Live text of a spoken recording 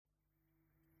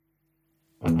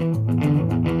Merhabalar,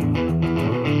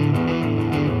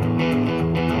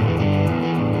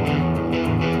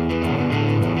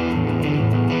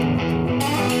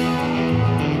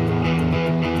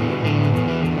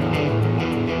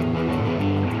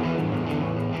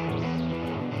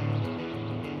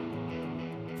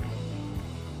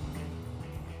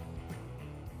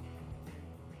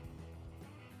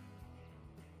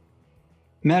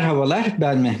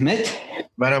 ben Mehmet.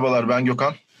 Merhabalar, ben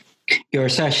Gökhan.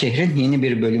 Görsel Şehir'in yeni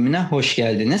bir bölümüne hoş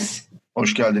geldiniz.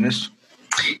 Hoş geldiniz.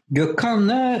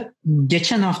 Gökhan'la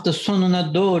geçen hafta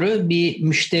sonuna doğru bir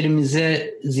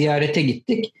müşterimize ziyarete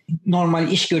gittik.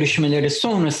 Normal iş görüşmeleri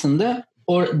sonrasında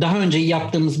daha önce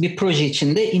yaptığımız bir proje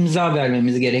için de imza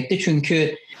vermemiz gerekti.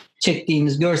 Çünkü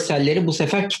çektiğimiz görselleri bu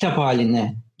sefer kitap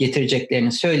haline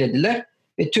getireceklerini söylediler.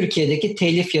 Ve Türkiye'deki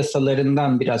telif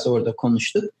yasalarından biraz orada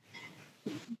konuştuk.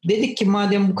 Dedik ki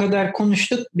madem bu kadar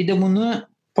konuştuk bir de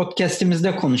bunu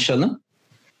podcast'imizde konuşalım.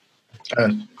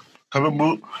 Evet. Tabii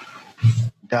bu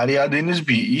derya deniz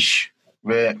bir iş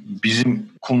ve bizim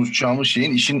konuşacağımız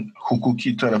şeyin işin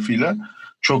hukuki tarafıyla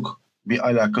çok bir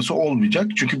alakası olmayacak.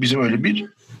 Çünkü bizim öyle bir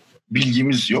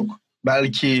bilgimiz yok.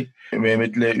 Belki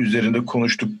Mehmet'le üzerinde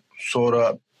konuştuk,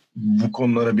 sonra bu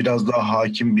konulara biraz daha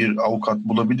hakim bir avukat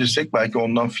bulabilirsek belki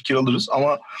ondan fikir alırız,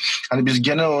 ama hani biz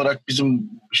genel olarak bizim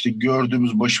işte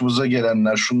gördüğümüz, başımıza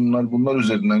gelenler, şunlar bunlar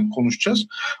üzerinden konuşacağız.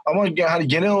 Ama hani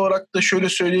genel olarak da şöyle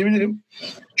söyleyebilirim.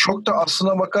 Çok da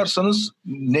aslına bakarsanız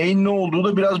neyin ne olduğu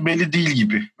da biraz belli değil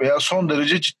gibi veya son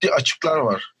derece ciddi açıklar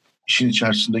var işin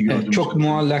içerisinde gördüğümüz. Evet, çok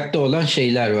muallakta olan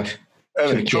şeyler var.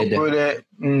 Evet, Türkiye'de. Çok böyle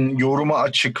yoruma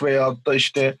açık veyahut da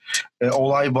işte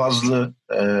olay bazlı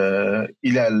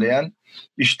ilerleyen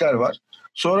işler var.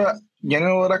 Sonra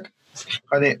genel olarak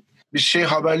hani biz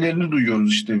haberlerini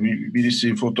duyuyoruz, işte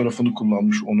birisi fotoğrafını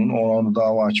kullanmış, ona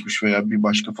dava açmış veya bir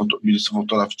başka birisi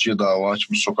fotoğrafçıya dava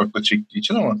açmış sokakta çektiği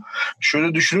için. Ama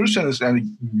şöyle düşünürseniz yani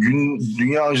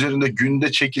dünya üzerinde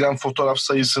günde çekilen fotoğraf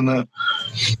sayısını,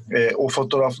 o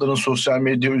fotoğrafların sosyal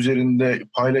medya üzerinde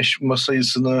paylaşma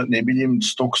sayısını, ne bileyim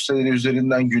stok siteleri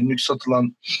üzerinden günlük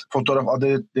satılan fotoğraf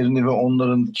adetlerini ve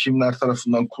onların kimler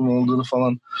tarafından kullanıldığını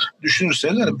falan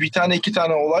düşünürseniz yani bir tane iki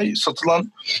tane olay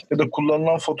satılan ya da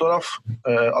kullanılan fotoğraf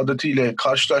adetiyle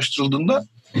karşılaştırıldığında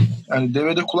yani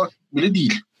devede kulak bile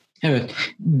değil. Evet.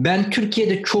 Ben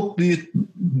Türkiye'de çok büyük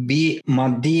bir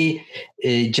maddi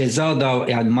ceza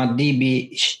yani maddi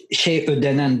bir şey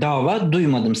ödenen dava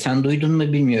duymadım. Sen duydun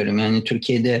mu bilmiyorum. Yani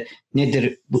Türkiye'de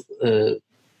nedir bu,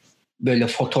 böyle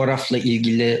fotoğrafla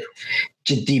ilgili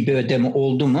ciddi bir ödeme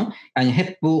oldu mu? Yani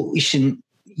hep bu işin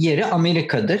yeri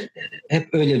Amerika'dır.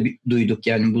 Hep öyle duyduk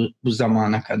yani bu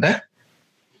zamana kadar.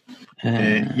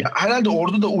 Ya herhalde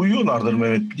orada da uyuyorlardır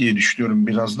Mehmet diye düşünüyorum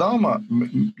biraz da, ama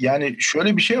yani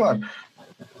şöyle bir şey var.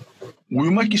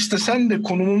 Uyumak istesen de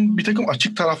konunun bir takım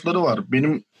açık tarafları var.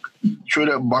 Benim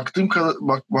şöyle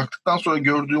baktıktan sonra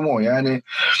gördüğüm o. Yani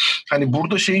hani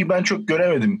burada ben çok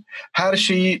göremedim. Her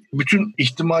şeyi bütün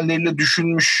ihtimalleriyle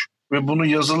düşünmüş ve bunu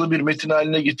yazılı bir metin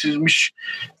haline getirilmiş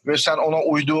ve sen ona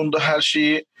uyduğunda her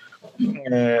şeyi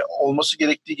olması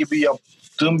gerektiği gibi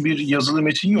yaptığım bir yazılı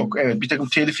metin yok. Evet, bir takım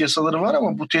telif yasaları var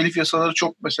ama bu telif yasaları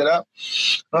çok mesela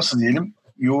nasıl diyelim,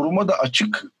 yoruma da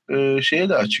açık, şeye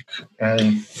de açık.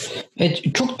 Yani. Evet,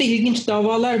 çok da ilginç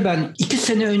davalar ben 2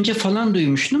 sene önce falan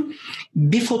duymuştum.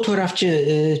 Bir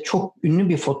fotoğrafçı, çok ünlü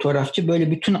bir fotoğrafçı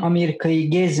böyle bütün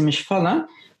Amerika'yı gezmiş falan.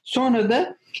 Sonra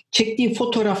da çektiği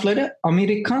fotoğrafları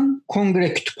Amerikan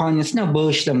Kongre Kütüphanesi'ne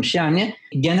bağışlamış. Yani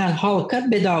genel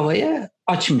halka bedavaya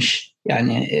açmış.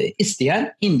 Yani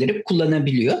isteyen indirip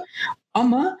kullanabiliyor.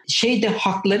 Ama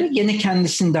hakları gene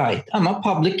kendisine ait. Ama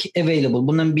public available.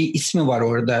 Bunun bir ismi var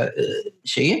orada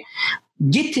şeyi.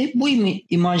 Getty bu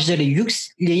imajları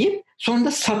yükleyip sonra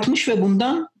da satmış ve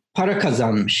bundan para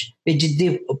kazanmış. Ve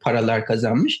ciddi paralar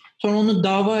kazanmış. Sonra onu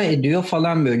dava ediyor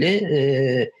falan böyle.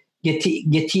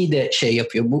 Getty'yi de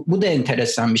yapıyor. Bu da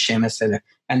enteresan bir şey mesela.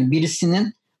 Yani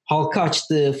birisinin halka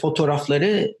açtığı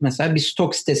fotoğrafları mesela bir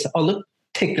stok sitesi alıp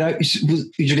tekrar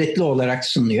ücretli olarak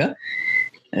sunuyor.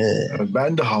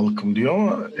 Ben de halkım diyor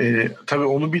ama tabii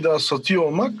onu bir daha satıyor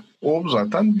olmak, o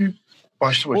zaten bir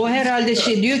başlı başına. O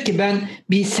herhalde diyor ki ben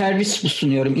bir servis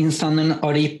sunuyorum, insanların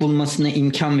arayıp bulmasına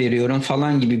imkan veriyorum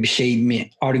falan gibi bir şey mi,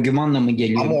 argümanla mı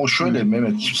geliyor? Ama o şöyle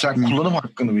Mehmet, sen kullanım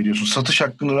hakkını veriyorsun, satış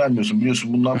hakkını vermiyorsun,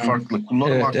 biliyorsun bundan farklı.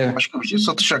 Kullanım hakkı başka bir şey,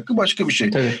 satış hakkı başka bir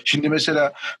şey. Tabii. Şimdi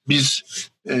mesela biz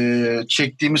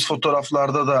çektiğimiz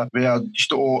fotoğraflarda da veya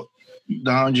işte o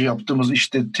daha önce yaptığımız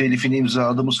işte telifini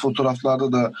imzaladığımız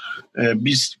fotoğraflarda da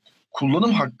biz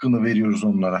kullanım hakkını veriyoruz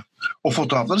onlara. O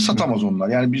fotoğrafları satamaz onlar.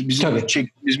 Yani bizim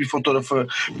çektiğimiz bir fotoğrafı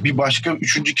bir başka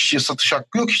üçüncü kişiye satış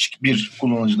hakkı yok hiçbir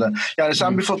kullanıcıda. Yani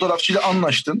sen bir fotoğrafçıyla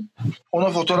anlaştın, ona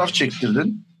fotoğraf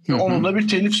çektirdin. Onunla bir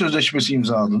telif sözleşmesi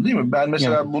imzaladın değil mi? Ben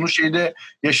mesela bunu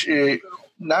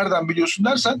nereden biliyorsun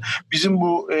dersen bizim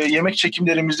bu yemek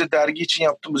çekimlerimizde, dergi için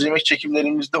yaptığımız yemek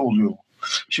çekimlerimizde oluyor.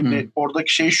 Şimdi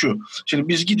oradaki şey şu. Şimdi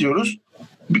biz gidiyoruz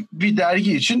bir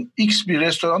dergi için X bir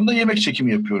restoranda yemek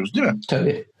çekimi yapıyoruz değil mi?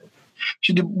 Tabii.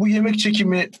 Şimdi bu yemek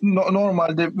çekimi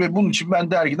normalde ve bunun için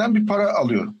ben dergiden bir para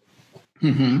alıyorum.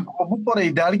 Ama bu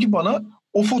parayı dergi bana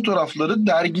o fotoğrafları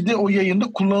dergide o yayında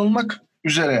kullanılmak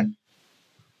üzere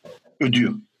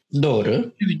ödüyor.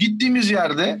 Doğru. Şimdi gittiğimiz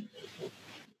yerde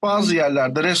bazı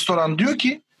yerlerde restoran diyor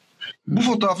ki bu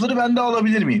fotoğrafları ben de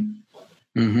alabilir miyim?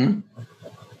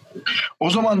 O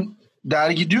zaman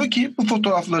dergi diyor ki bu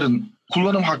fotoğrafların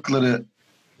kullanım hakları,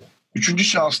 üçüncü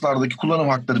şahıslardaki kullanım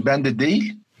hakları bende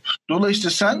değil. Dolayısıyla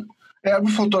sen eğer bu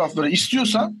fotoğrafları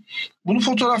istiyorsan bunu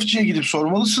fotoğrafçıya gidip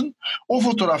sormalısın. O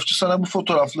fotoğrafçı sana bu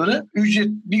fotoğrafları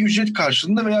bir ücret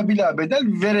karşılığında veya bilabedel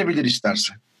verebilir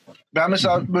isterse. Ben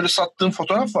mesela böyle sattığım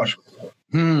fotoğraf var.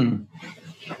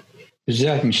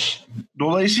 Güzelmiş.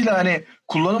 Dolayısıyla hani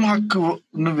kullanım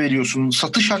hakkını veriyorsun,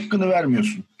 satış hakkını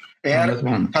vermiyorsun. Eğer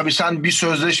tabii sen bir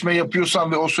sözleşme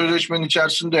yapıyorsan ve o sözleşmenin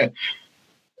içerisinde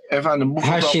bu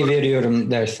her şeyi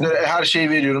veriyorum dersin. Her şeyi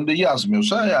veriyorum da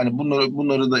yazmıyorsa yani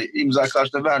bunları da imza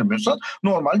karşılığında vermiyorsan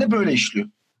normalde böyle işliyor.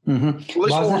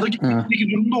 Dolayısıyla oradaki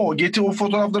durumda o. Getty o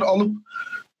fotoğrafları alıp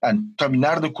yani tabii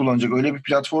nerede kullanacak öyle bir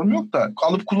platform yok da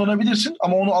alıp kullanabilirsin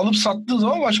ama onu alıp sattığın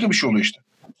zaman başka bir şey oluyor işte.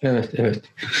 Evet.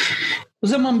 O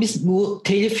zaman biz bu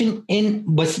telifin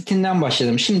en basitinden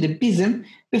başlayalım. Şimdi bizim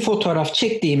bir fotoğraf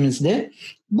çektiğimizde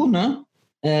bunu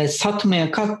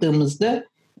satmaya kalktığımızda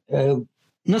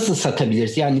nasıl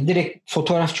satabiliriz? Yani direkt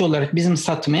fotoğrafçı olarak bizim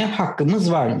satmaya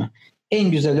hakkımız var mı?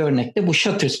 En güzel örnek de bu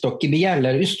Shutterstock gibi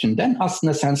yerler üstünden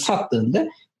aslında sen sattığında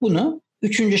bunu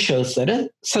üçüncü şahıslara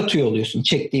satıyor oluyorsun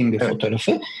çektiğin bir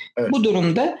fotoğrafı. Evet. Bu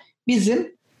durumda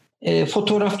bizim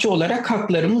fotoğrafçı olarak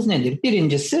haklarımız nedir?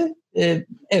 Birincisi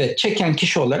çeken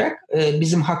kişi olarak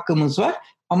bizim hakkımız var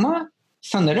ama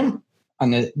sanırım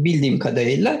hani bildiğim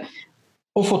kadarıyla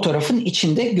o fotoğrafın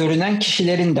içinde görünen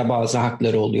kişilerin de bazı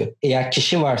hakları oluyor. Eğer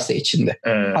kişi varsa içinde.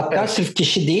 Hatta sırf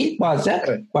kişi değil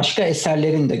bazen başka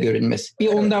eserlerin de görünmesi. Bir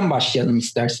ondan başlayalım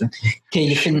istersen.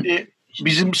 Telifin... Şimdi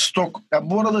bizim stok... Ya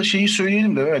bu arada şeyi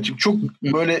söyleyelim de evet, çok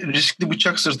böyle riskli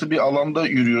bıçak sırtı bir alanda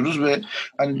yürüyoruz ve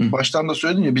hani baştan da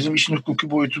söyledim ya bizim işin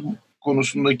hukuki boyutu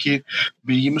konusundaki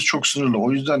bilgimiz çok sınırlı.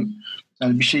 O yüzden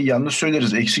yani bir şey yanlış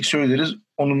söyleriz, eksik söyleriz.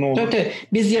 Onun ne olur? Tabii.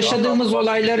 Biz yaşadığımız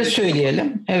olayları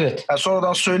söyleyelim. Evet. Yani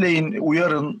sonradan söyleyin,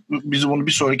 uyarın. Biz bunu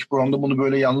bir sonraki programda bunu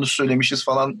böyle yanlış söylemişiz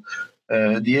falan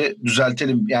diye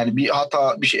düzeltelim. Yani bir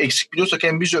hata, bir şey eksik biliyorsak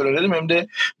hem biz öğrenelim hem de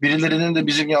birilerinin de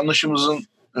bizim yanlışımızın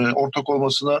ortak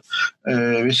olmasına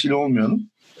vesile olmayalım.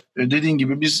 Dediğin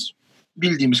gibi biz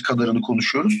bildiğimiz kadarını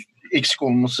konuşuyoruz. Eksik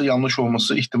olması, yanlış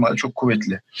olması ihtimali çok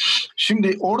kuvvetli.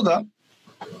 Şimdi orada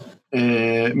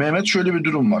Mehmet şöyle bir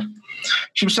durum var.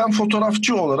 Şimdi sen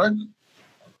fotoğrafçı olarak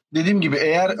dediğim gibi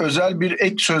eğer özel bir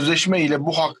ek sözleşme ile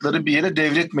bu hakları bir yere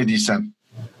devretmediysen,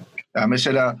 yani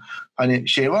mesela hani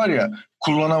şey var ya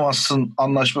kullanamazsın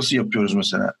anlaşması yapıyoruz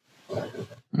mesela.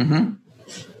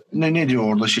 Ne diyor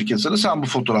orada şirket sana? Sen bu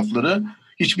fotoğrafları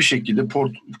hiçbir şekilde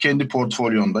kendi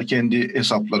portfolyonda, kendi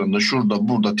hesaplarında, şurada,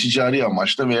 burada ticari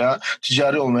amaçla veya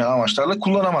ticari olmayan amaçlarla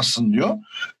kullanamazsın diyor.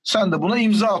 Sen de buna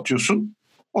imza atıyorsun.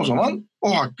 O zaman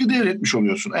o hakkı devretmiş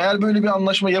oluyorsun. Eğer böyle bir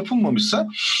anlaşma yapılmamışsa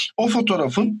o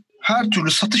fotoğrafın her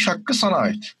türlü satış hakkı sana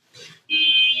ait.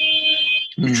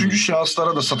 Üçüncü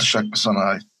şahıslara da satış hakkı sana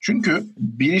ait. Çünkü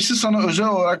birisi sana özel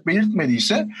olarak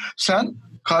belirtmediyse sen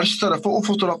karşı tarafa o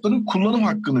fotoğrafların kullanım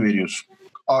hakkını veriyorsun.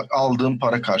 Aldığın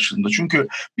para karşılığında. Çünkü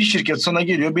bir şirket sana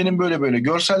geliyor benim böyle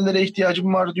görsellere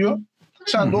ihtiyacım var diyor.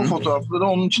 Sen de o fotoğrafları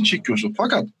onun için çekiyorsun.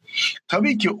 Fakat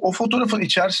tabii ki o fotoğrafın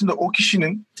içerisinde o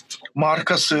kişinin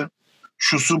markası,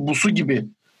 şusu, busu gibi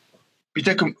bir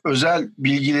takım özel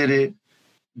bilgileri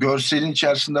görselin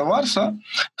içerisinde varsa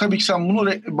tabii ki sen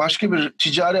bunu başka bir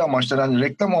ticari amaçla yani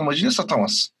reklam amacıyla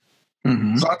satamazsın.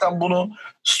 Zaten bunu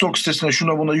stok sitesine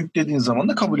şuna buna yüklediğin zaman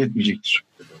da kabul etmeyecektir.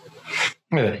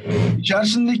 Evet.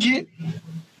 İçerisindeki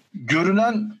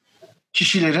görünen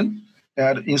kişilerin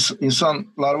eğer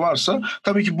insanlar varsa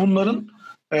tabii ki bunların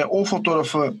o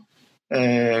fotoğrafı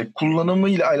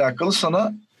kullanımıyla alakalı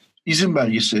sana izin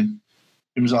belgesi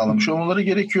imzalamış olmaları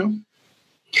gerekiyor.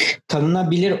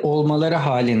 Tanınabilir olmaları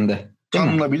halinde.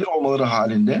 Tanınabilir olmaları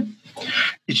halinde.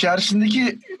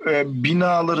 İçerisindeki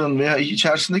binaların veya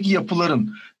içerisindeki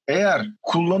yapıların eğer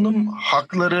kullanım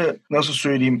hakları nasıl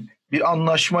söyleyeyim bir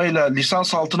anlaşmayla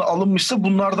lisans altına alınmışsa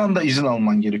bunlardan da izin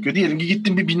alman gerekiyor. Diyelim ki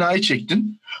gittin bir binayı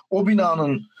çektin. O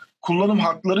binanın kullanım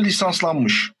hakları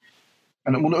lisanslanmış.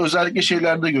 Yani bunu özellikle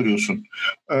şeylerde görüyorsun.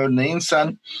 Örneğin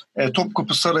sen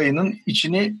Topkapı Sarayı'nın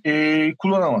içini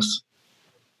kullanamazsın.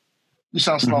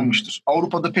 Lisanslanmıştır. Hı hı.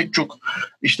 Avrupa'da pek çok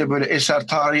işte böyle eser,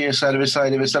 tarihi eser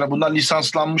vesaire bunlar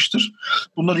lisanslanmıştır.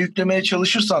 Bunları yüklemeye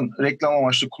çalışırsan reklam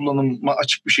amaçlı kullanıma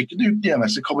açık bir şekilde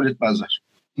yükleyemezsin. Kabul etmezler.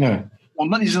 Evet.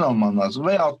 Ondan izin alman lazım.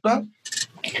 Veyahut da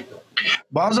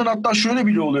bazen hatta şöyle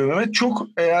bile oluyor Mehmet. Çok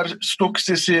eğer stok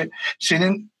sitesi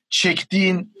senin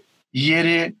çektiğin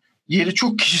yeri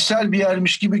çok kişisel bir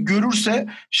yermiş gibi görürse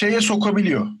şeye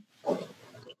sokabiliyor.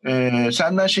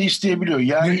 Senden şey isteyebiliyor.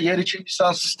 Yer için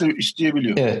lisans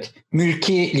isteyebiliyor. Evet.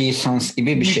 Mülki lisans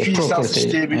gibi bir şey. Mülki lisans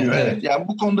isteyebiliyor. Evet. Yani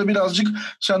bu konuda birazcık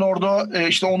sen orada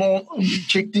işte onu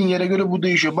çektiğin yere göre bu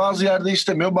değişiyor. Bazı yerde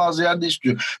istemiyor, bazı yerde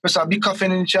istiyor. Mesela bir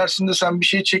kafenin içerisinde sen bir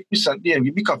şey çekmişsen, diyelim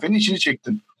ki bir kafenin içini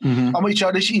çektin. Hı-hı. Ama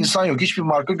içeride hiç insan yok. Hiçbir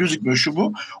marka gözükmüyor. Şu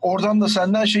bu. Oradan da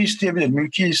senden şey isteyebilir.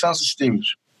 Mülki lisans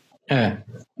isteyebilir. Evet.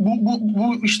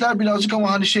 Bu işler birazcık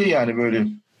ama hani şey yani böyle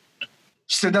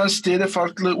siteden siteye de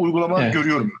farklı uygulama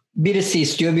görüyorum. Birisi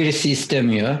istiyor, birisi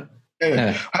istemiyor.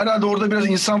 Evet. Herhalde orada biraz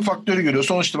insan faktörü görüyor.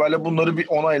 Sonuç itibariyle bunları bir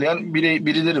onaylayan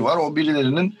birileri var. O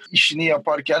birilerinin işini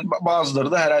yaparken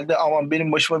bazıları da herhalde aman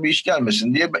benim başıma bir iş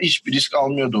gelmesin diye hiçbir risk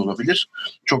almıyor da olabilir.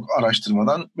 Çok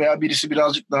araştırmadan veya birisi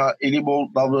birazcık daha eli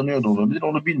bol davranıyor da olabilir.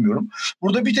 Onu bilmiyorum.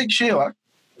 Burada bir tek şey var.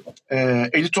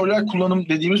 Editoryal kullanım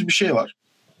dediğimiz bir şey var.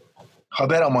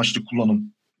 Haber amaçlı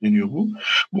kullanım deniyor bu.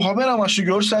 Bu haber amaçlı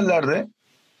görsellerde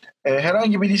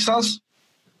herhangi bir lisans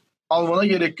almana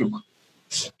gerek yok.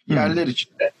 Yerler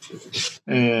içinde,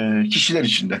 kişiler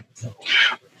içinde.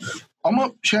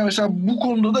 Ama mesela bu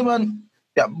konuda da ben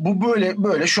ya bu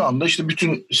böyle şu anda işte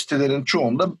bütün sitelerin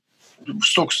çoğunda,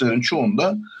 stok sitelerin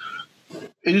çoğunda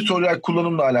editoryal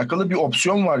kullanımla alakalı bir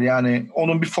opsiyon var. Yani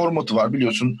onun bir formatı var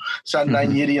biliyorsun.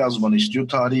 Senden yeri yazmanı istiyor,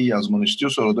 tarihi yazmanı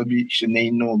istiyor. Sonra da bir işte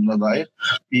neyin ne olduğuna dair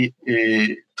bir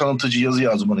tanıtıcı yazı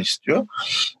yazmanı istiyor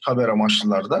haber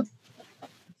amaçlılarda.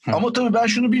 Ama tabii ben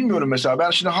şunu bilmiyorum mesela.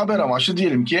 Ben şimdi haber amaçlı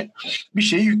diyelim ki bir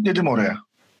şeyi yükledim oraya.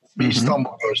 Bir İstanbul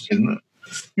görselini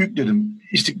yükledim.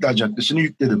 İstiklal Caddesi'ni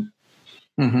yükledim.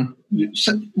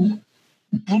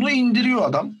 Bunu indiriyor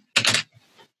adam.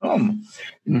 Tamam mı?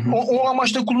 O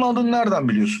amaçla kullandığını nereden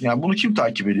biliyorsun? Yani bunu kim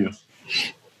takip ediyor?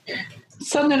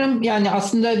 Sanırım yani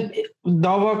aslında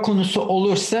dava konusu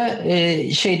olursa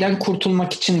şeyden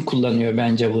kurtulmak için kullanıyor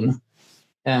bence bunu.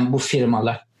 Yani bu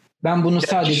firmalar. Ben bunu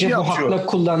sadece bu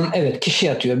hakla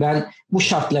kişi atıyor. Ben bu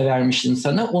şartla vermiştim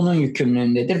sana. Onun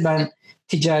yükümlülüğündedir. Ben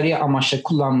ticari amaçla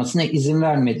kullanmasına izin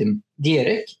vermedim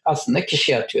diyerek aslında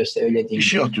kişi atıyor söylediğim.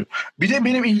 Kişi atıyor. Bir de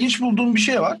benim ilginç bulduğum bir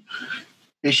şey var.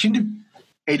 Şimdi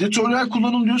editoryal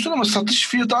kullanım diyorsun ama satış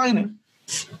fiyatı aynı.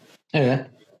 Evet.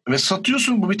 Ve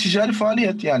satıyorsun, bu bir ticari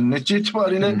faaliyet yani netice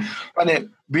itibariyle hani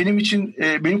benim için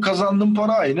benim kazandığım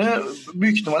para aynı,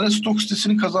 büyük ihtimalle stok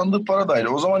sitesinin kazandığı para da aynı.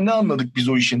 O zaman ne anladık biz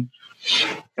o işin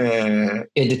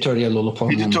editoryal olup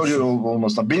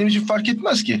olmasından? Benim için fark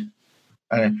etmez ki.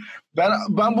 Yani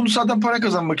ben bunu zaten para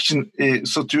kazanmak için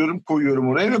satıyorum, koyuyorum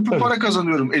oraya ve para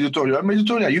kazanıyorum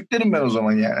editoryal yüklerim ben o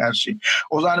zaman yani her şeyi.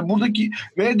 O zaman buradaki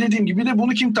ve dediğim gibi de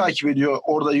bunu kim takip ediyor?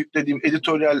 Orada yüklediğim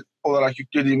editoryal olarak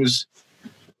yüklediğimiz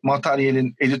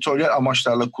materyalin editoryal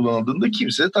amaçlarla kullanıldığında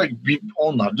kimse takip,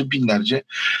 onlarca binlerce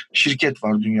şirket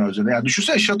var dünya üzerinde. Yani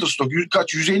düşünsene Shutterstock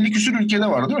 150 küsur ülkede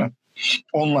var değil mi?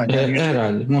 Online. Yani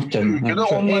herhalde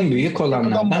muhtemelen. En büyük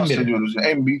olanlardan biri. Yani.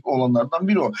 En büyük olanlardan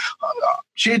biri o.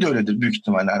 Şey de öyledir büyük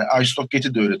ihtimalle. Yani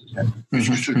iStockGet'i de öyledir. Yani 100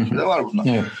 küsur ülkede var bunlar.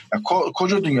 Evet. Yani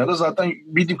koca dünyada zaten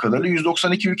bildiğim kadarıyla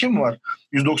 192 ülke mi var?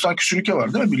 190 küsur ülke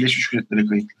var değil mi? Birleşmiş Milletler'e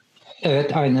kayıtlı.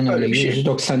 Evet aynen öyle.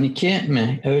 192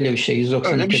 mi? Öyle bir şey.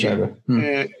 192 galiba.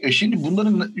 Şimdi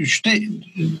bunların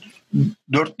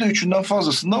 4'te 3'ünden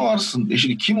fazlasında varsın.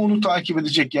 Şimdi kim onu takip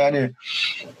edecek? Yani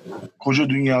koca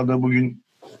dünyada bugün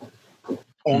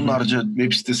onlarca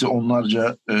web sitesi,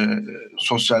 onlarca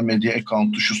sosyal medya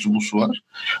account'u, şusu busu var.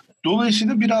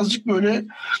 Dolayısıyla birazcık böyle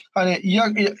hani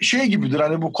şey gibidir,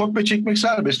 hani bu kopya çekmek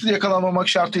serbesttir, yakalanmamak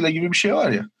şartıyla gibi bir şey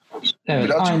var ya.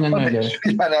 Evet aynen öyle.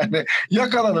 Yani hani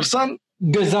yakalanırsan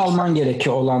göze alman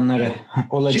gerekiyor olanları.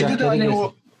 Olacakları de hani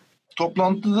o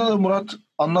toplantıda da Murat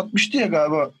anlatmıştı ya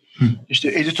galiba. İşte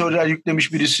editoryal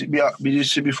yüklemiş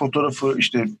birisi bir fotoğrafı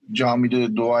işte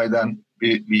camide dua eden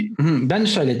bir. Ben de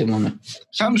söyledim onu.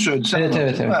 Sen mi söyledin?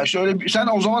 Evet. Ha, sen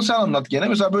o zaman sen anlat gene.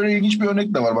 Mesela böyle ilginç bir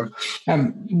örnek de var bak.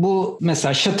 Yani bu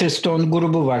mesela Shutterstone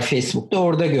grubu var Facebook'ta,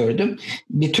 orada gördüm.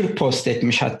 Bir Türk post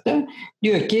etmiş hatta.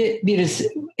 Diyor ki birisi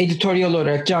editoryal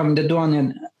olarak camide dua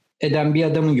eden bir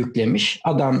adamı yüklemiş.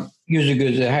 Adam yüzü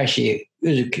gözü her şeyi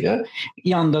gözüküyor.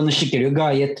 Yandan ışık geliyor.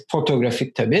 Gayet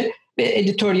fotoğrafik tabii. Ve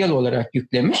editoryal olarak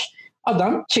yüklemiş.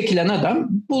 Çekilen adam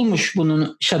bulmuş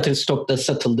bunun Shutterstock'ta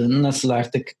satıldığını, nasıl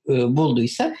artık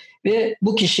bulduysa ve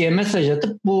bu kişiye mesaj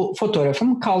atıp bu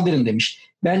fotoğrafımı kaldırın demiş.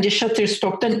 Bence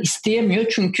Shutterstock'tan isteyemiyor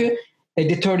çünkü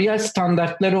editoryal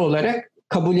standartları olarak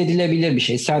kabul edilebilir bir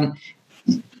şey. Sen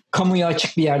kamuya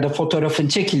açık bir yerde fotoğrafın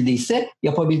çekildiyse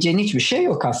yapabileceğin hiçbir şey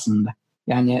yok aslında.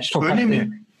 Yani sokakta. Öyle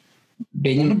mi?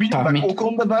 Benim tahmin. O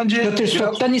konuda bence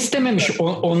Shutterstock'tan istememiş.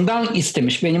 Ondan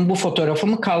istemiş. Benim bu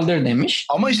fotoğrafımı kaldır demiş.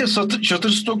 Ama işte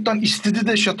Shutterstock'tan istedi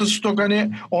de Shutterstock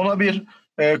hani ona bir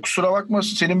kusura bakma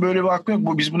senin böyle bir hakkın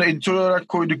yok. Biz bunu editör olarak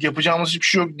koyduk. Yapacağımız hiçbir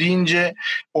şey yok deyince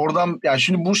oradan yani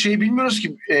şimdi bu şeyi bilmiyoruz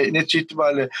ki netice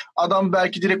itibariyle. Adam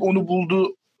belki direkt onu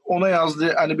buldu, ona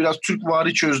yazdı. Hani biraz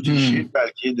Türkvari çözdü işi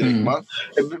belki direktman.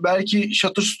 Belki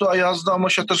Shutterstock'a yazdı ama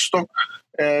Shutterstock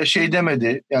şey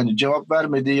demedi. Yani cevap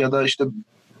vermedi ya da işte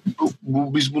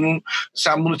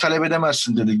sen bunu talep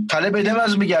edemezsin dedik. Talep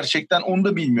edemez mi gerçekten onu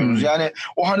da bilmiyoruz. Yani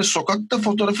o hani sokakta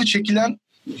fotoğrafı çekilen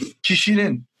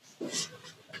kişinin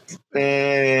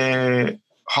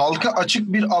halka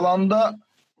açık bir alanda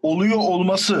oluyor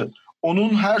olması,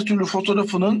 onun her türlü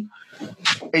fotoğrafının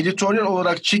editoryal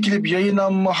olarak çekilip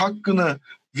yayınlanma hakkını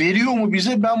veriyor mu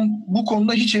bize? Ben bu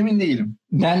konuda hiç emin değilim.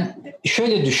 Ben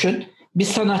şöyle düşün. Bir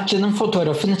sanatçının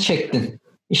fotoğrafını çektin.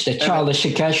 İşte Çağla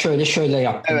Şikel şöyle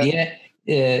yaptı diye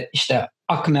işte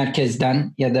Ak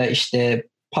Merkez'den ya da işte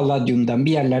Palladium'dan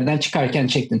bir yerlerden çıkarken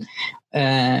çektin.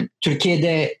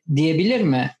 Türkiye'de diyebilir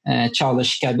mi Çağla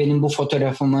Şikel benim bu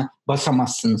fotoğrafımı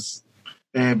basamazsınız?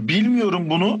 Bilmiyorum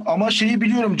bunu ama şeyi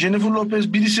biliyorum. Jennifer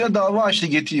Lopez birisine dava açtı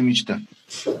Getty Image'den.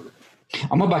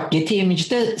 Ama bak Getty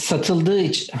Image'de satıldığı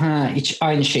hiç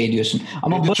aynı şey diyorsun.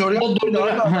 Ama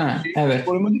evet.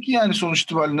 Koymadı ki yani sonuç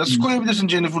itibariyle. Nasıl koyabilirsin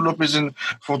Jennifer Lopez'in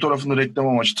fotoğrafını reklam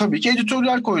amaçlı? Tabii ki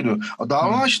editoryal koydu.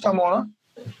 Dava açtı ama ona.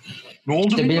 Ne oldu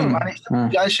işte bilmiyorum.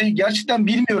 Yani gerçekten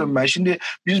bilmiyorum ben. Şimdi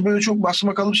biz böyle çok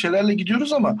basmakalı şeylerle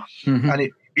gidiyoruz ama hani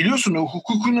biliyorsun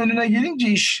hukukun önüne gelince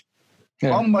iş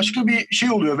bambaşka bir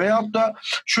şey oluyor. Veyahut da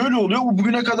şöyle oluyor.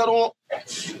 Bugüne kadar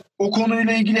o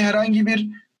konuyla ilgili herhangi bir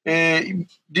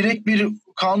direkt bir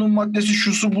kanun maddesi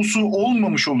şusu busu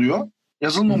olmamış oluyor.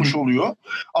 Yazılmamış oluyor.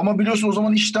 Ama biliyorsun o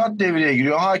zaman içtihat devreye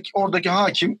giriyor. Oradaki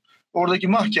hakim, oradaki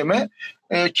mahkeme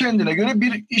kendine göre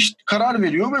bir karar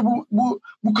veriyor ve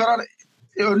bu karar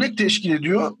örnek teşkil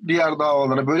ediyor diğer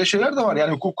davalara. Böyle şeyler de var.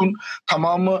 Yani hukukun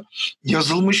tamamı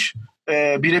yazılmış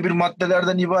birebir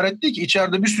maddelerden ibaret değil ki.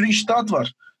 İçeride bir sürü içtihat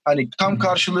var. Hani tam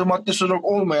karşılığı maddesi olarak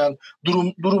olmayan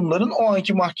durumların o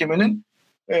anki mahkemenin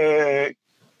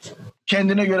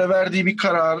kendine göre verdiği bir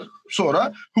karar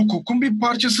sonra hukukun bir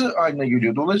parçası haline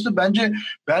geliyor. Dolayısıyla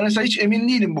ben mesela hiç emin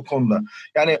değilim bu konuda.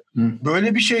 Yani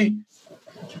böyle bir şey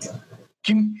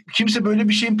kimse böyle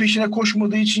bir şeyin peşine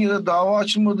koşmadığı için ya da dava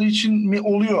açılmadığı için mi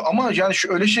oluyor? Ama yani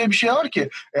öyle bir şey var ki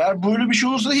eğer böyle bir şey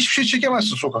olursa da hiçbir şey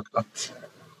çekemezsin sokakta.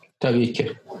 Tabii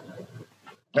ki.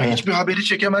 Yani hiçbir haberi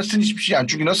çekemezsin hiçbir şey. Yani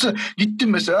çünkü nasıl gittin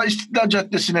mesela İstiklal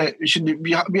Caddesi'ne şimdi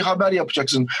bir haber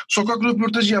yapacaksın. Sokak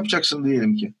röportajı yapacaksın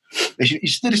diyelim ki. Şimdi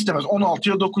ister istemez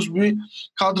 16'ya 9 bir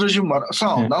kadrajım var.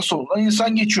 Sağından solundan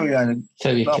insan geçiyor yani.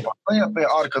 Tabii ki. Yapmaya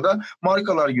arkada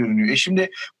markalar görünüyor.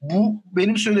 Şimdi bu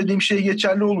benim söylediğim şey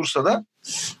geçerli olursa da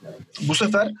bu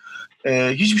sefer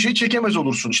hiçbir şey çekemez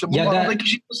olursun. İşte bu aradaki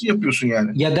kişi nasıl yapıyorsun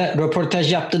yani? Ya da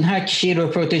röportaj yaptığın her kişiyi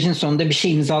röportajın sonunda bir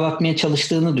şey imzalatmaya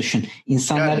çalıştığını düşün.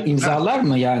 İnsanlar imzalar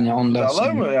mı yani ondan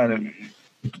sonra? İmzalar mı yani?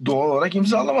 Doğal olarak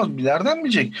imzalamaz. Nereden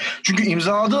bilecek? Çünkü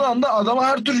imzaladığın anda adama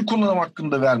her türlü kullanım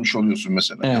hakkında vermiş oluyorsun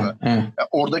mesela. Evet. Yani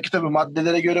oradaki tabii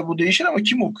maddelere göre bu değişir ama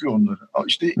kim okuyor onları?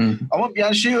 İşte ama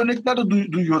yani örnekler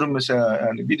de duyuyorum mesela.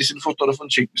 Yani birisinin fotoğrafını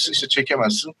çekmişsin işte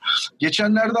çekemezsin.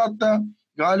 Geçenlerde hatta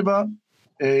galiba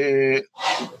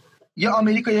ya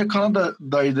Amerika ya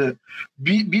Kanada'daydı.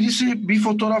 Birisi bir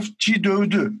fotoğrafçıyı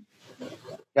dövdü.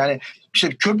 Yani işte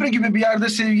köprü gibi bir yerde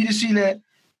sevgilisiyle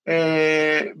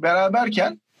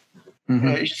beraberken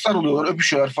sarılıyorlar,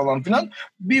 öpüşüyorlar falan filan.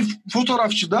 Bir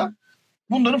fotoğrafçı da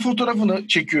bunların fotoğrafını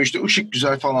çekiyor işte ışık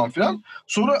güzel falan filan.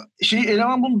 Sonra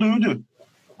eleman bunu dövdü.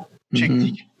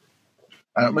 Çektik.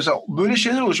 Yani mesela böyle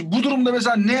şeyler oluyor. Bu durumda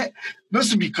mesela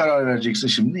nasıl bir karar vereceksin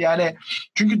şimdi? Yani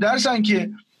çünkü dersen ki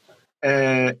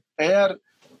eğer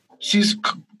siz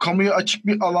kamuya açık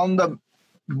bir alanda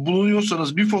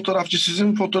bulunuyorsanız bir fotoğrafçı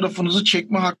sizin fotoğrafınızı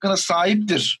çekme hakkına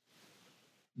sahiptir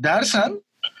dersen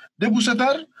de bu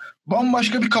sefer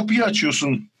bambaşka bir kapıyı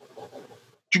açıyorsun.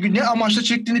 Çünkü ne amaçla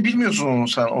çektiğini bilmiyorsun onu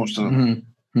sen o sırada.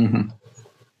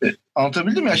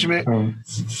 Anlatabildim mi? Ya şimdi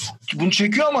bunu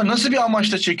çekiyor ama nasıl bir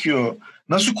amaçla çekiyor?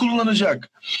 Nasıl kullanacak?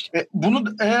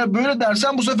 Bunu eğer böyle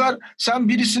dersen bu sefer sen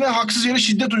birisine haksız yere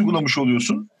şiddet uygulamış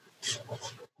oluyorsun.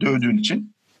 Dövdüğün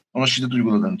için. Ona şiddet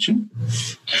uyguladığın için.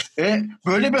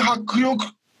 Böyle bir hakkı yok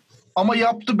ama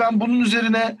yaptı, ben bunun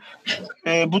üzerine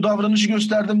bu davranışı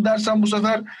gösterdim dersen bu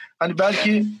sefer hani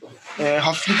belki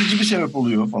hafifletici bir sebep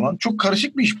oluyor falan. Çok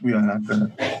karışık bir iş bu yani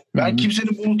hakikaten. Ben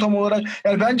kimsenin bunu tam olarak,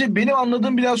 yani bence benim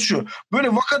anladığım biraz şu.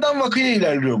 Böyle vakadan vakaya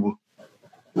ilerliyor bu.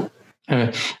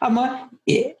 Evet. Ama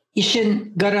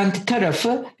işin garanti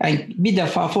tarafı, yani bir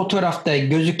defa fotoğrafta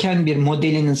gözüken bir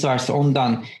modeliniz varsa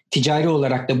ondan ticari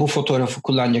olarak da bu fotoğrafı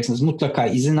kullanacaksınız. Mutlaka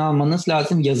izin almanız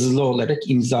lazım, yazılı olarak,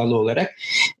 imzalı olarak.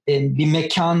 Bir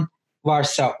mekan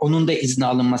varsa onun da izni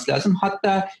alınması lazım.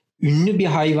 Hatta ünlü bir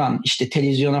hayvan, işte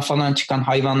televizyona falan çıkan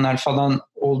hayvanlar falan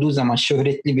olduğu zaman,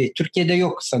 şöhretli bir, Türkiye'de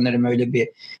yok sanırım öyle bir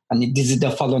hani dizide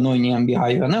falan oynayan bir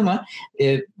hayvan ama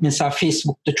mesela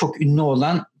Facebook'ta çok ünlü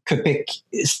olan köpek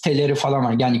siteleri falan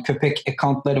var. Yani köpek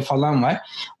accountları falan var.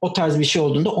 O tarz bir şey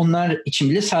olduğunda onlar için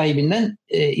bile sahibinden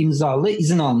imzalı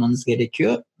izin almanız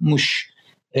gerekiyormuş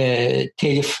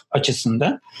telif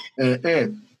açısından. Evet.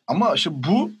 Ama işte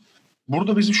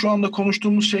burada bizim şu anda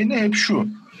konuştuğumuz şey ne? Hep şu.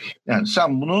 Yani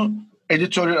sen bunu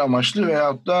editoryal amaçlı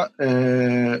veyahut da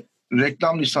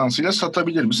reklam lisansıyla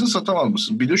satabilir misin, satamaz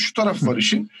mısın? Bir de şu taraf var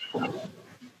işin.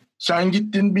 Sen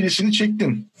gittin birisini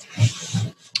çektin.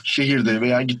 Şehirde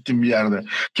veya gittin bir yerde.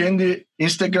 Kendi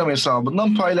Instagram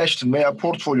hesabından paylaştın veya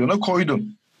portfolyona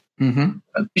koydun. Yani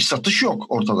bir satış yok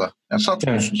ortada. Yani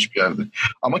satmıyorsun hiçbir yerde.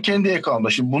 Ama kendi ekranında.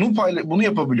 Şimdi bunu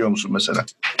yapabiliyor musun mesela?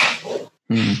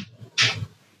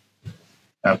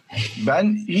 Yani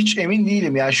ben hiç emin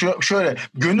değilim. Yani şöyle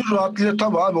gönül rahatlığıyla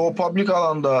tabii abi o public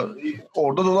alanda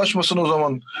orada dolaşmasın o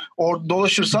zaman. Orada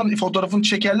dolaşırsan fotoğrafını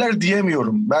çekerler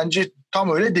diyemiyorum. Bence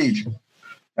tam öyle değil.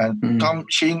 Yani tam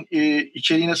şeyin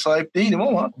içeriğine sahip değilim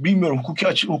ama bilmiyorum,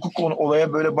 hukuk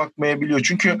olaya böyle bakmayabiliyor.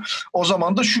 Çünkü o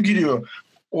zaman da şu giriyor.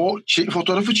 O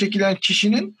fotoğrafı çekilen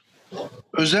kişinin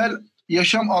özel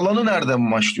yaşam alanı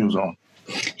nereden başlıyor o zaman?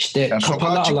 İşte yani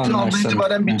kapalı alanlar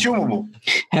itibaren bitiyor mu bu?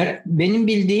 Benim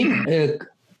bildiğim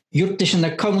yurt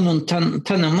dışında kamunun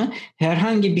tanımı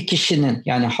herhangi bir kişinin,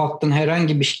 yani halktan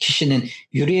herhangi bir kişinin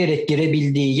yürüyerek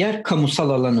girebildiği yer kamusal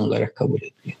alan olarak kabul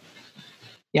ediliyor.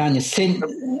 Yani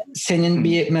senin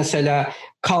bir mesela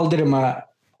kaldırıma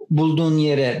bulduğun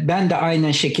yere ben de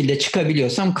aynen şekilde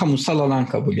çıkabiliyorsam kamusal alan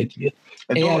kabul ediliyor.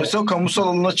 Dolayısıyla kamusal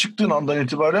alana çıktığın andan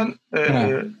itibaren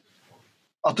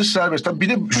atış serbest. Tabii bir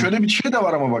de şöyle bir şey de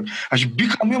var ama bak. Şimdi bir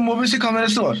kamyon mobese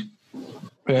kamerası var.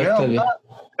 Evet, tabii.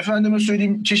 Efendime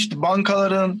söyleyeyim, çeşitli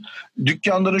bankaların,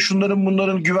 dükkanların, şunların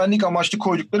bunların güvenlik amaçlı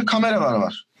koydukları kameralar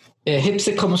var.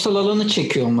 Hepsi kamusal alanı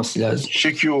çekiyor olması lazım.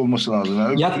 Çekiyor olması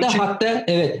lazım. Yani hatta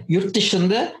evet, yurt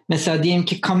dışında mesela diyelim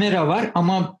ki kamera var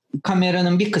ama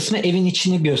kameranın bir kısmı evin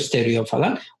içini gösteriyor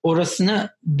falan. Orasını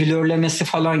blörlemesi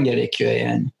falan gerekiyor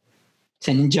yani.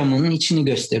 Senin camının içini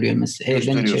gösteriyor mesela.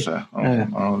 Gösteriyorsa. Evet.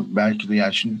 Belki de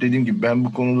yani şimdi dediğim gibi ben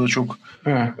bu konuda çok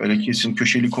öyle kesin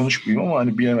köşeli konuşmayayım ama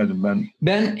hani bilemedim ben.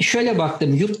 Ben şöyle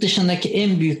baktım, yurt dışındaki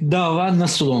en büyük dava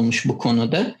nasıl olmuş bu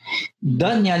konuda.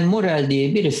 Daniel Morel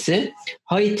diye birisi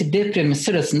Haiti depremi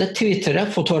sırasında Twitter'a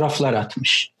fotoğraflar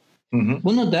atmış.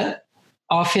 Bunu da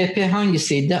AFP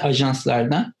hangisiydi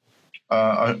ajanslardan?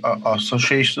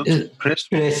 Associated Press.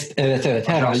 Evet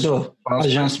herhalde o.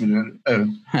 Ajans biliyorum. Evet.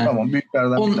 Tamam,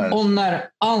 büyüklerden bir tanesi. Onlar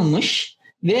almış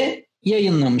ve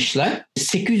yayınlamışlar.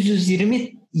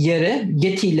 820 yere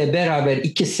Getty ile beraber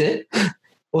ikisi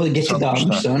o Getty de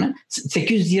almış sonra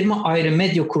 820 ayrı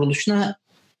medya kuruluşuna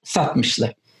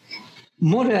satmışlar.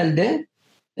 Moral'de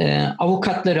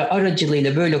avukatları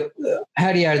aracılığıyla böyle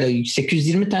her yerde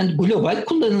 820 tane global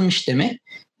kullanılmış demek.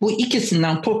 Bu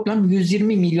ikisinden toplam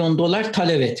 120 milyon dolar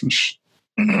talep etmiş.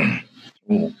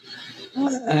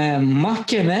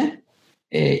 Mahkeme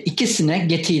ikisine,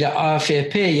 Getty ile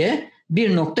AFP'ye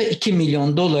 1.2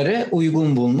 milyon dolara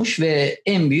uygun bulmuş ve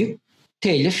en büyük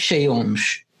telif şeyi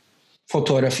olmuş.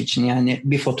 Fotoğraf için, yani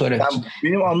bir fotoğraf için.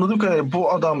 Benim anladığım kadarıyla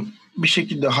bu adam bir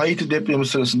şekilde Haiti depremi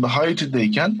sırasında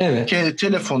Haiti'deyken kendi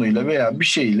telefonuyla veya bir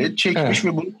şeyle çekmiş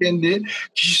ve bunu kendi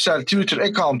kişisel Twitter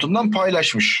account'undan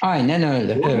paylaşmış. Aynen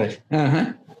öyle.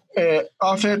 Evet.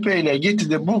 AFP ile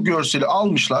Getty'de bu görseli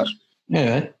almışlar.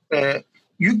 Evet.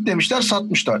 Yüklemişler,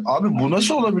 satmışlar. Abi bu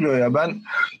nasıl olabiliyor ya? Ben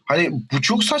hani bu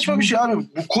çok saçma bir şey abi.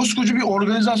 Bu koskoca bir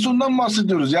organizasyondan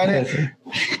bahsediyoruz. Yani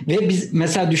ve biz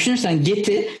mesela düşünürsen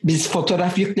Getty, biz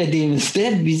fotoğraf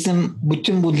yüklediğimizde bizim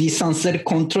bütün bu lisansları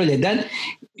kontrol eden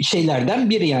şeylerden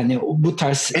biri, yani bu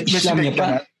tarz işlem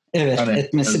yapan Evet, hani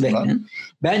etmesi beklenen.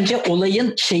 Bence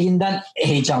olayın şeyinden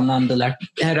heyecanlandılar.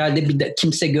 Herhalde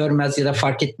kimse görmez ya da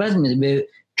fark etmez mi? Ve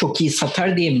çok iyi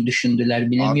satar diye mi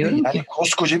düşündüler bilemiyorum abi, ki. yani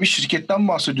koskoca bir şirketten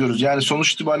bahsediyoruz. Yani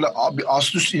sonuç itibariyle abi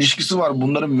ast üst ilişkisi var.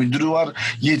 Bunların müdürü var,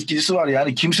 yetkilisi var.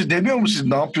 Yani kimse demiyor mu siz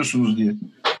ne yapıyorsunuz diye.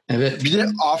 Evet. Bir de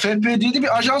AFP diye de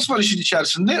bir ajans var işin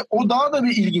içerisinde. O daha da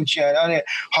bir ilginç yani. Hani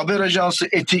haber ajansı,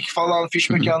 etik falan, fiş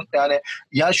mekan yani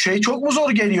ya şey çok mu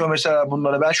zor geliyor mesela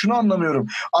bunlara? Ben şunu anlamıyorum.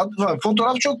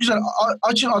 Fotoğraf çok güzel.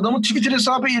 Açın adamın Twitter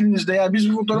hesabı elinizde. Yani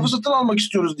biz bu fotoğrafı satın almak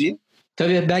istiyoruz deyin.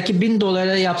 Tabii belki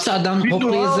 $1,000 yapsa adam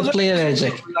hoplaya zıplaya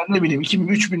verecek. Ne bileyim 2.000,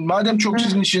 3.000 madem çok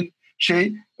sizin için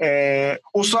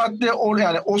o saatte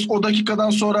yani o dakikadan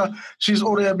sonra siz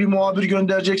oraya bir muhabir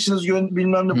göndereceksiniz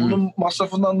bilmem ne bunun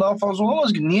masrafından daha fazla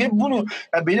olamaz ki. Niye bunu?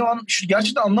 Yani benim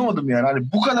gerçekten anlamadım yani.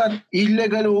 Hani bu kadar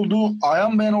illegal olduğu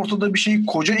ayan beyan ortada bir şey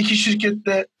koca iki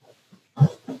şirkette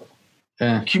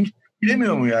kimse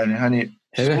bilemiyor mu yani? Hani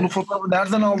siz bunu fotoğrafı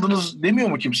nereden aldınız demiyor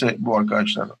mu kimse bu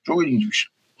arkadaşlardan? Çok ilginçmiş.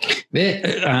 Ve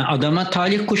adama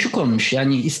talih kuşu konmuş.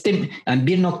 Yani yani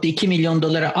 $1.2 milyon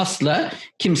asla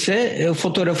kimse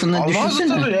fotoğrafını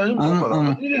düşünsene.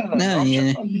 Almazdı tabii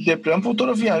yani. Bir deprem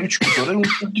fotoğrafı yani 3 gün sonra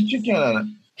uçup gidecek yani.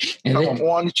 Evet. Tamam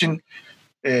o an için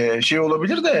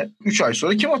olabilir de 3 ay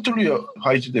sonra kim hatırlıyor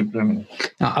Haiti depremini?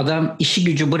 Adam işi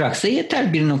gücü bıraksa yeter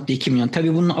 1.2 milyon.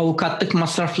 Tabii bunun avukatlık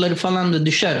masrafları falan da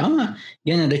düşer ama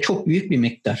gene de çok büyük bir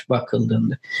miktar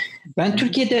bakıldığında. Ben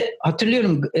Türkiye'de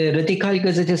hatırlıyorum Radikal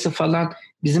Gazetesi falan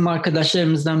bizim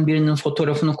arkadaşlarımızdan birinin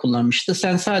fotoğrafını kullanmıştı.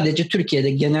 Sen sadece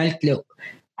Türkiye'de genellikle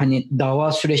hani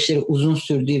dava süreçleri uzun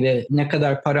sürdüğü ve ne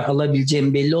kadar para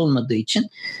alabileceğin belli olmadığı için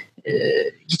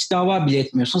hiç dava bile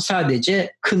etmiyorsun.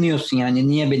 Sadece kınıyorsun yani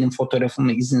niye benim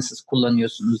fotoğrafımı izinsiz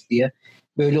kullanıyorsunuz diye.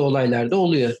 Böyle olaylar da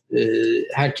oluyor.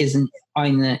 Herkesin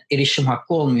aynı erişim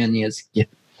hakkı olmuyor ne yazık ki.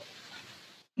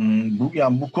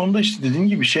 Bu konuda işte dediğim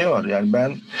gibi şey var. Yani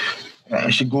ben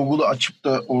işte Google'u açıp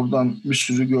da oradan bir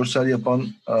sürü görsel yapan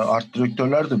art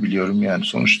direktörler de biliyorum. Yani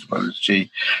sonuçta böyle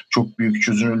çok büyük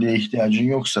çözünürlüğe ihtiyacın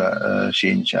yoksa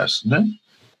şeyin içerisinde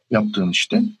yaptığın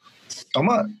işte.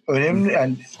 Ama önemli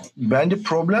yani bence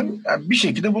problem yani bir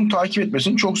şekilde bunu takip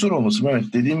etmesinin çok zor olması. Evet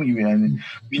dediğim gibi yani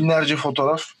binlerce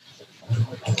fotoğraf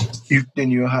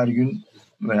yükleniyor her gün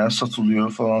veya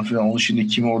satılıyor falan filan. Onu şimdi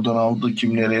kim oradan aldı,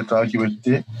 kim nereye takip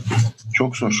etti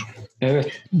çok zor.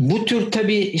 Evet. Bu tür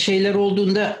tabii şeyler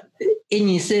olduğunda en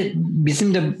iyisi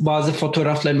bizim de bazı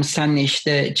fotoğraflarımız seninle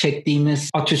işte çektiğimiz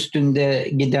at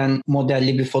üstünde giden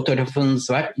modelli bir fotoğrafımız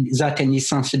var. Zaten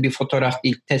lisanslı bir fotoğraf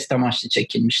değil, test amaçlı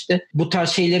çekilmişti. Bu tarz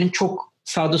şeylerin çok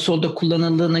sağda solda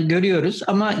kullanıldığını görüyoruz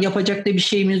ama yapacak da bir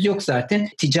şeyimiz yok zaten.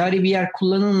 Ticari bir yer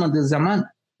kullanılmadığı zaman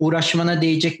uğraşmana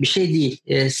değecek bir şey değil.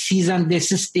 Cease and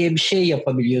desist diye bir şey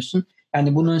yapabiliyorsun.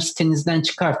 Yani bunu sitenizden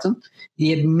çıkartın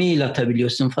diye bir mail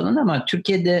atabiliyorsun falan ama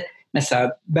Türkiye'de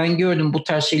mesela ben gördüm bu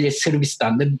tarz şeyleri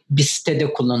Sırbistan'da bir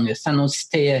sitede kullanılıyor. Sen o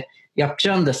siteye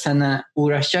yapacaksın da sana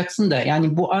uğraşacaksın da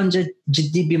yani bu ancak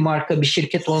ciddi bir marka bir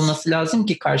şirket olması lazım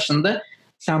ki karşında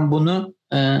sen bunu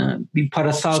bir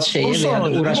parasal şeye veya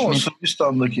da uğraşmaya.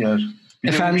 Sırbistan'daki yer.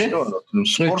 Efendim?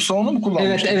 Spor salonu mu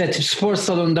kullanmıştı? Evet spor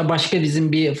salonunda başka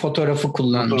bizim bir fotoğrafı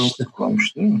kullanmıştı.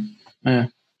 Kullanmıştı değil mi? Evet.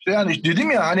 Yani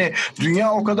dedim ya hani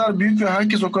dünya o kadar büyük ve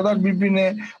herkes o kadar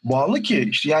birbirine bağlı ki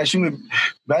işte yani şimdi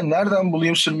ben nereden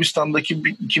bulayım Sırbistan'daki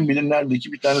kim bilir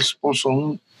neredeki bir tane spor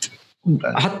salonu.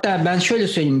 Hatta ben şöyle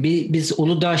söyleyeyim biz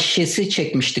Uludağ şişesi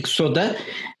çekmiştik soda.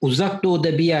 Uzak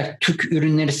Doğu'da bir yer Türk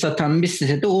ürünleri satan bir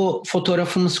sitede o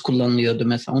fotoğrafımız kullanılıyordu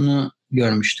mesela onu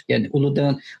görmüştük. Yani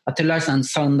Uludağ'ın hatırlarsan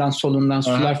sağından solundan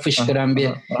sular fışkıran bir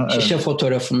şişe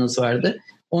fotoğrafımız vardı.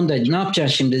 Onda ne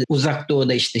yapacaksın şimdi Uzak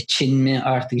Doğu'da işte Çin mi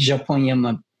artık Japonya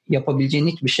mı yapabileceğin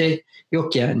hiçbir şey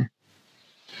yok yani.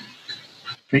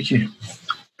 Peki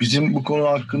bizim bu konu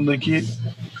hakkındaki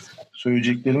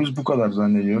söyleyeceklerimiz bu kadar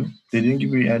zannediyorum. Dediğim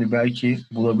gibi yani belki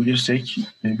bulabilirsek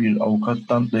bir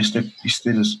avukattan destek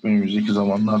isteriz önümüzdeki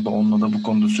zamanlarda. Onunla da bu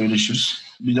konuda söyleşiriz.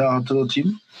 Bir daha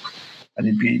hatırlatayım.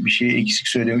 Hani bir şey eksik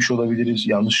söylemiş olabiliriz,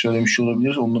 yanlış söylemiş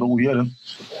olabiliriz. Onlara uyarın.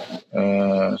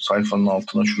 Sayfanın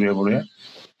altına şuraya buraya.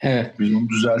 Evet. Biz onu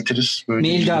düzeltiriz. Böyle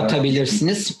mail de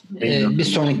atabilirsiniz. Bir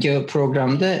sonraki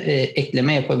programda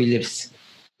ekleme yapabiliriz.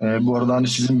 Bu arada hani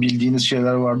sizin bildiğiniz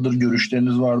şeyler vardır,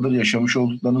 görüşleriniz vardır, yaşamış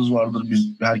olduklarınız vardır. Biz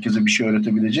herkese bir şey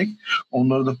öğretebilecek.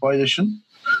 Onları da paylaşın.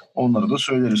 Onları da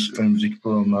söyleriz önümüzdeki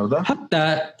programlarda.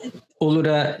 Hatta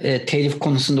olura telif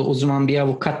konusunda uzman bir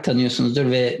avukat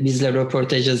tanıyorsunuzdur ve bizle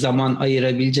röportaja zaman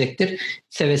ayırabilecektir.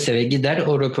 Seve seve gider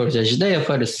o röportajı da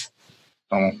yaparız.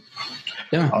 Tamam.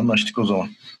 Değil mi? Anlaştık o zaman.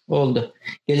 Oldu.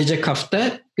 Gelecek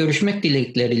hafta görüşmek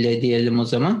dilekleriyle diyelim o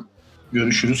zaman.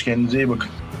 Görüşürüz. Kendinize iyi bakın.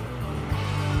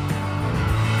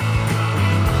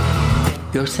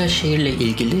 Görsel Şehir'le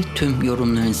ilgili tüm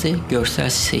yorumlarınızı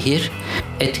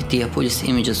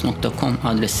görselsehir@diapolisimages.com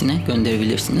adresine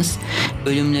gönderebilirsiniz.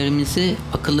 Bölümlerimizi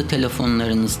akıllı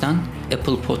telefonlarınızdan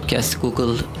Apple Podcast,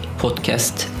 Google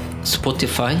Podcast,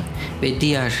 Spotify ve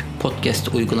diğer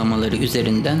podcast uygulamaları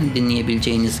üzerinden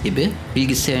dinleyebileceğiniz gibi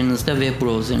bilgisayarınızda web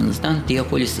browserınızdan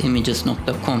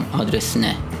diapolisimages.com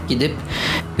adresine gidip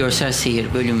Görsel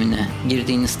Seyir bölümüne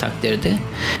girdiğiniz takdirde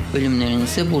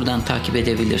bölümlerinizi buradan takip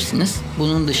edebilirsiniz.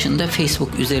 Bunun dışında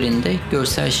Facebook üzerinde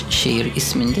Görsel Şehir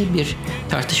isminde bir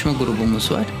tartışma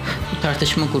grubumuz var. Bu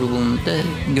tartışma grubunda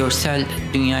görsel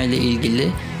dünya ile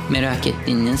ilgili merak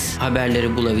ettiğiniz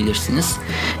haberleri bulabilirsiniz.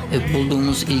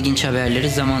 Bulduğumuz ilginç haberleri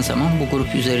zaman zaman bu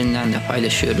grup üzerinden de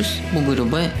paylaşıyoruz. Bu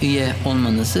gruba üye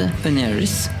olmanızı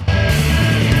öneririz.